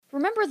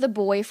Remember the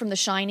boy from The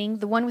Shining,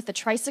 the one with the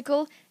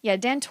tricycle? Yeah,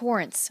 Dan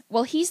Torrance.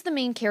 Well, he's the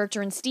main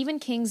character in Stephen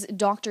King's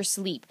Dr.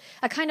 Sleep,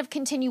 a kind of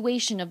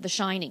continuation of The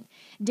Shining.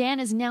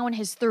 Dan is now in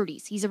his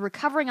 30s. He's a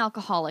recovering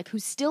alcoholic who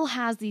still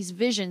has these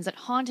visions that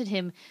haunted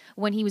him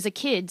when he was a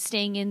kid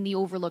staying in the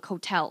Overlook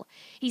Hotel.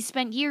 He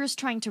spent years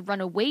trying to run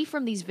away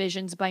from these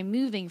visions by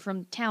moving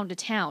from town to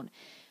town.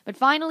 But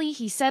finally,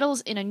 he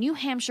settles in a New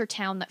Hampshire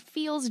town that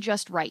feels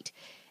just right.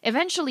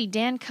 Eventually,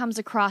 Dan comes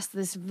across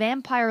this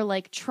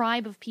vampire-like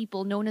tribe of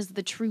people known as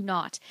the True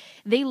Knot.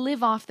 They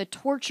live off the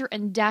torture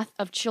and death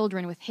of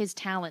children with his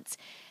talents,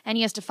 and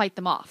he has to fight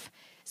them off.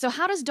 So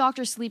how does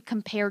Dr. Sleep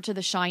compare to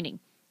The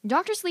Shining?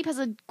 Dr. Sleep has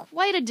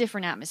quite a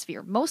different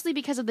atmosphere, mostly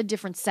because of the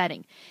different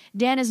setting.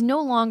 Dan is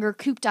no longer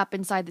cooped up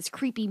inside this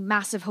creepy,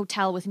 massive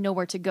hotel with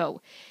nowhere to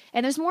go.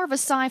 And there's more of a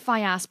sci-fi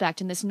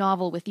aspect in this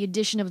novel with the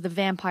addition of the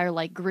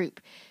vampire-like group.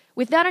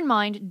 With that in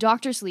mind,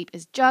 Dr. Sleep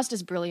is just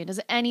as brilliant as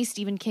any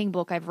Stephen King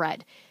book I've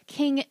read.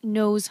 King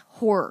knows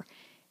horror,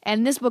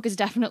 and this book is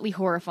definitely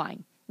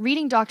horrifying.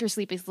 Reading Dr.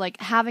 Sleep is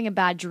like having a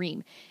bad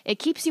dream. It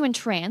keeps you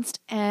entranced,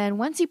 and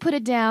once you put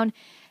it down,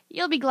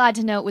 you'll be glad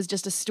to know it was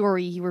just a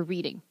story you were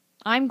reading.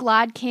 I'm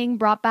glad King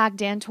brought back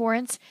Dan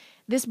Torrance.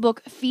 This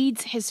book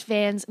feeds his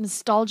fans'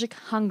 nostalgic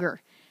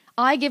hunger.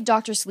 I give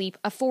Dr. Sleep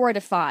a 4 out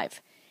of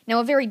 5. Now,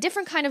 a very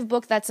different kind of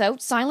book that's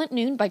out, Silent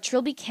Noon by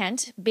Trilby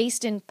Kent,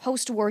 based in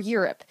post-war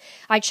Europe.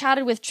 I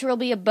chatted with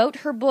Trilby about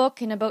her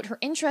book and about her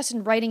interest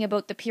in writing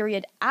about the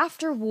period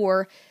after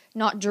war,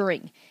 not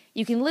during.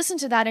 You can listen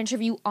to that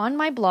interview on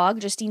my blog,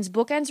 Justine's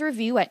Bookends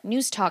Review, at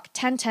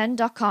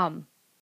newstalk1010.com.